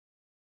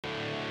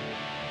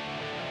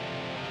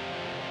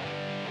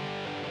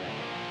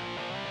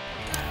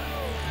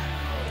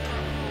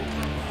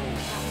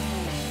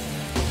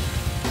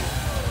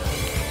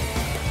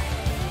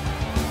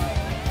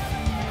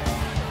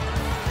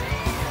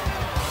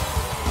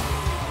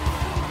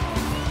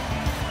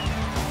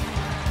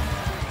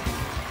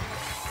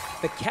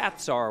The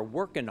Cats are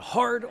working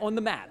hard on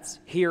the mats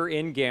here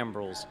in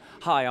Gambrels.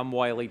 Hi, I'm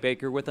Wiley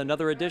Baker with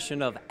another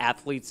edition of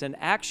Athletes in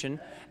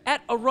Action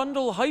at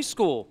Arundel High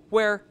School,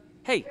 where,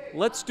 hey,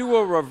 let's do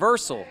a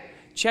reversal.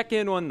 Check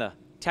in on the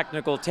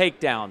technical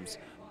takedowns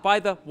by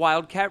the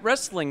Wildcat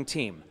Wrestling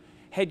team.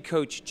 Head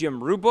coach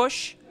Jim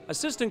Rubush,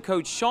 assistant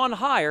coach Sean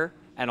Heyer,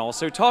 and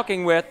also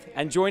talking with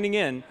and joining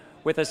in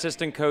with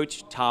assistant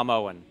coach Tom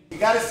Owen. You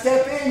got to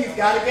step in, you've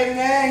got to get an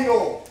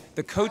angle.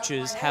 The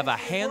coaches have a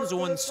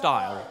hands-on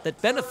style that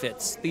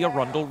benefits the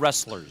Arundel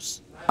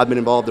wrestlers. I've been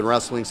involved in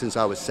wrestling since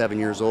I was 7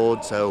 years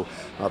old, so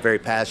I'm very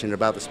passionate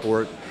about the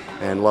sport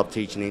and love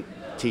teaching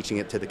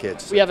it to the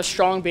kids. We have a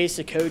strong base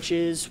of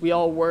coaches. We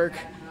all work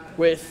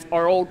with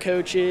our old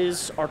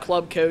coaches, our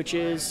club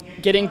coaches.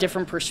 Getting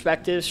different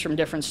perspectives from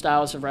different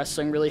styles of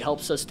wrestling really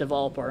helps us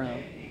develop our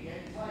own.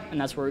 And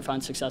that's where we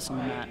find success on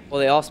the mat. Well,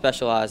 they all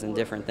specialize in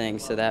different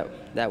things, so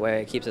that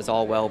way it keeps us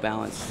all well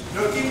balanced.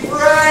 Looking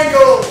for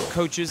angles!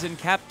 Coaches and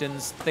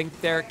captains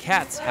think their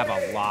Cats have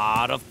a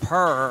lot of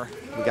purr.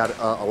 We got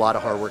a lot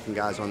of hard-working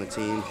guys on the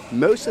team.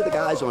 Most of the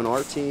guys on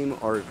our team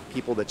are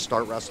people that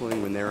start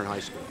wrestling when they're in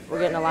high school. We're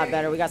getting a lot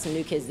better. We got some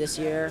new kids this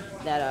year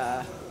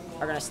that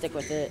are going to stick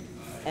with it,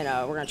 and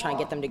we're going to try and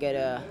get them to go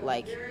to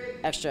like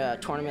extra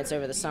tournaments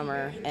over the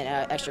summer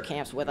and extra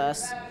camps with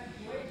us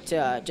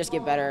to just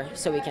get better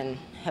so we can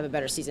have a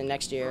better season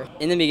next year.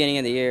 In the beginning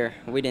of the year,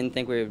 we didn't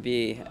think we would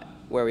be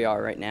where we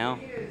are right now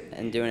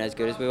and doing as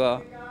good as we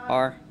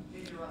are,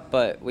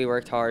 but we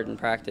worked hard in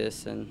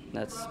practice, and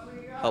that's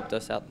helped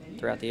us out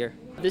throughout the year.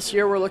 This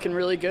year we're looking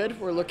really good.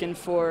 We're looking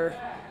for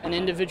an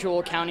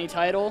individual county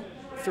title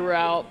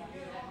throughout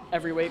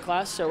every weight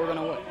class, so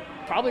we're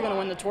probably going to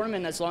win the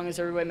tournament as long as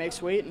everybody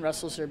makes weight and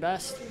wrestles their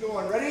best.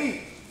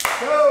 Ready?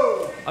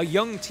 Go! A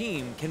young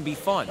team can be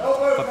fun,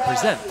 but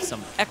present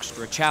some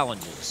extra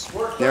challenges.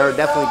 There are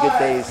definitely good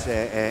days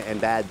and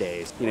bad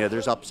days. You know,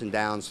 there's ups and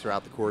downs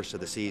throughout the course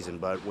of the season,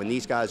 but when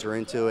these guys are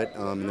into it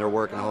and they're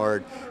working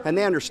hard, and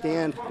they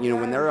understand, you know,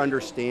 when they're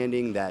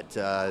understanding that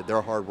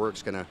their hard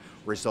work's going to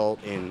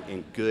result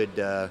in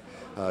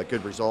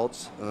good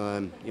results,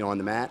 you know, on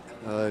the mat,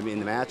 in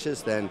the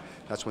matches, then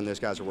that's when those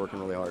guys are working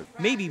really hard.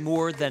 Maybe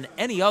more than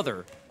any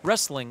other,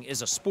 wrestling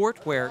is a sport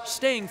where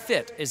staying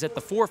fit is at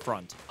the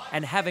forefront,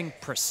 and having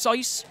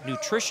precise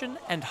nutrition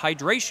and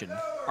hydration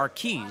are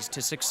keys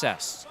to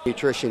success.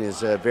 Nutrition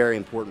is a very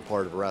important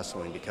part of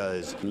wrestling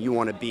because you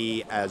want to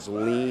be as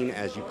lean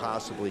as you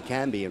possibly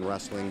can be in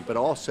wrestling, but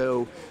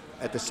also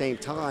at the same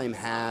time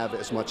have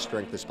as much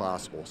strength as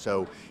possible.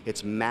 So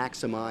it's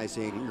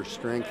maximizing your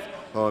strength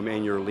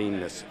and your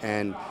leanness,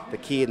 and the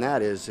key in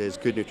that is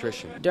good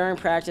nutrition. During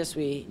practice,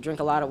 we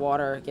drink a lot of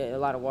water, get a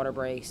lot of water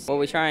breaks. Well,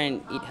 we try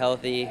and eat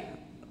healthy,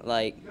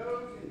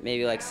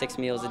 maybe 6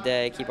 meals a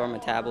day, keep our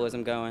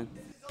metabolism going.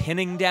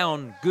 Pinning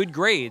down good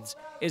grades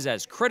is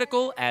as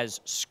critical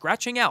as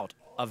scratching out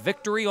a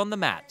victory on the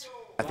mat.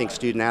 I think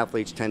student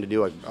athletes tend to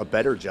do a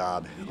better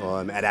job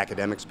at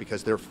academics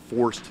because they're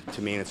forced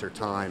to manage their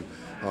time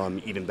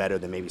even better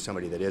than maybe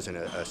somebody that isn't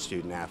a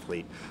student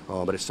athlete.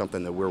 But it's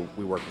something that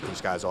we work with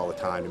these guys all the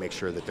time to make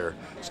sure that they're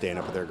staying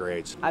up with their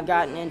grades. I've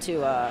gotten into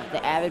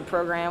the AVID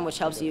program, which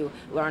helps you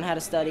learn how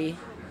to study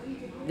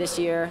this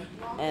year,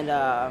 and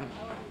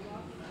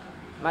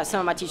some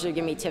of my teachers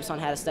give me tips on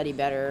how to study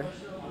better,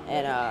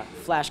 and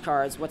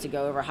flashcards, what to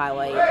go over,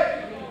 highlight,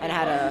 and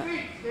how to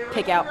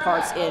pick out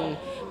parts in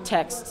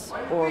texts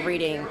or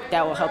reading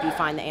that will help you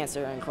find the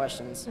answer in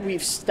questions.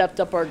 We've stepped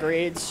up our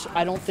grades.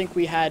 I don't think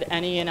we had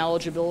any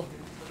ineligible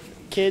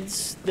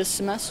kids this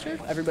semester.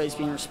 Everybody's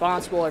being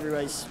responsible,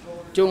 everybody's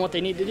doing what they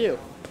need to do.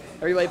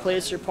 Everybody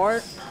plays their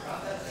part,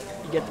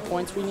 you get the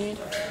points we need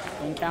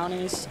in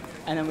counties,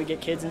 and then we get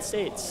kids in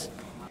states.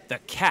 The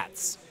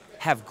Cats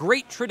have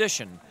great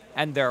tradition,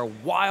 and their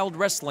wild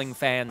wrestling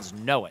fans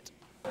know it.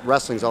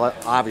 Wrestling's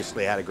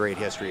obviously had a great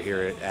history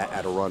here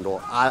at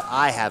Arundel.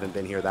 I haven't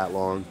been here that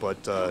long, but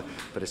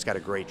it's got a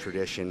great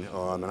tradition,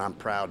 and I'm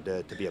proud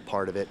to be a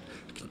part of it,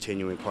 a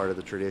continuing part of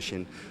the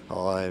tradition.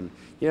 You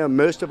know,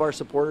 most of our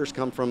supporters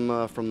come from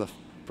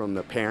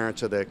the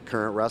parents of the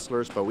current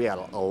wrestlers, but we had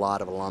a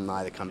lot of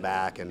alumni that come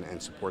back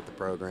and support the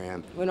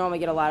program. We normally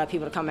get a lot of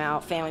people to come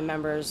out, family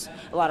members,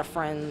 a lot of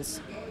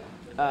friends.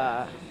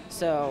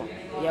 So,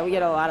 yeah, we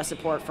get a lot of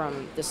support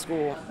from the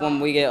school.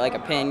 When we get a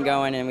pin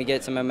going and we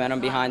get some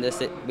momentum behind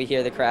us, we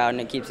hear the crowd and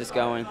it keeps us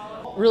going.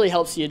 Really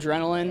helps the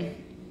adrenaline.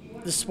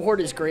 The support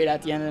is great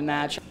at the end of the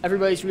match.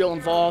 Everybody's real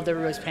involved,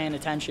 everybody's paying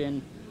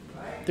attention.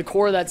 The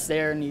core that's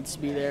there needs to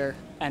be there,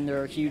 and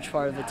they're a huge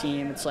part of the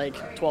team. It's like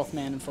 12th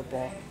man in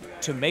football.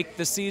 To make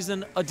the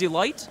season a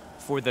delight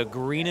for the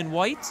green and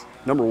white?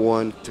 Number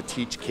one, to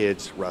teach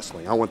kids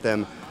wrestling. I want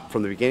them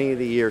from the beginning of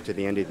the year to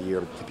the end of the year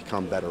to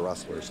become better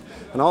wrestlers.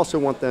 And I also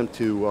want them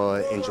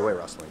to enjoy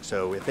wrestling.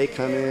 So if they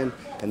come in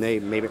and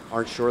they maybe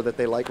aren't sure that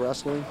they like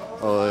wrestling,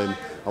 I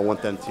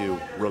want them to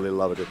really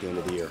love it at the end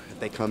of the year. If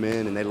they come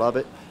in and they love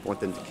it, I want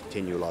them to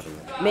continue loving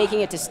it.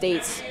 Making it to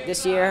states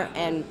this year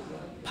and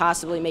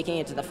possibly making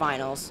it to the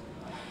finals.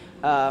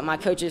 My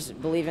coaches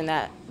believe in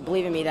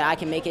me that I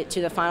can make it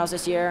to the finals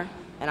this year,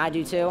 and I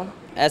do too.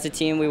 as a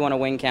team, we want to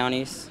win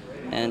counties,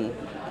 and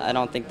I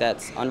don't think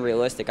that's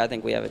unrealistic. I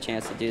think we have a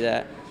chance to do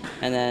that,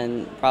 and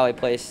then probably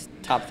place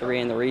top 3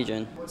 in the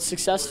region.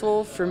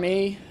 Successful for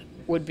me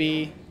would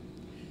be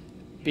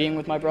being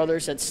with my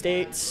brothers at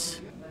states.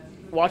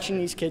 Watching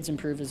these kids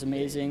improve is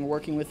amazing.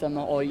 Working with them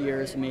all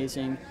year is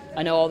amazing.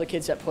 I know all the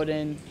kids that put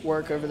in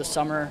work over the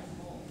summer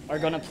are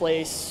going to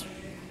place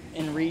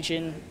in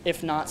region,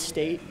 if not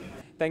state.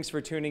 Thanks for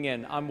tuning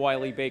in. I'm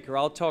Wiley Baker.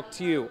 I'll talk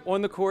to you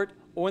on the court,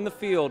 on the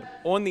field,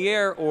 on the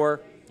air,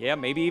 or, yeah,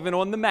 maybe even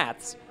on the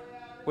mats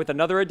with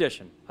another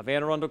edition of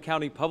Anne Arundel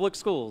County Public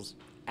Schools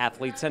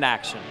Athletes in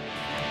Action.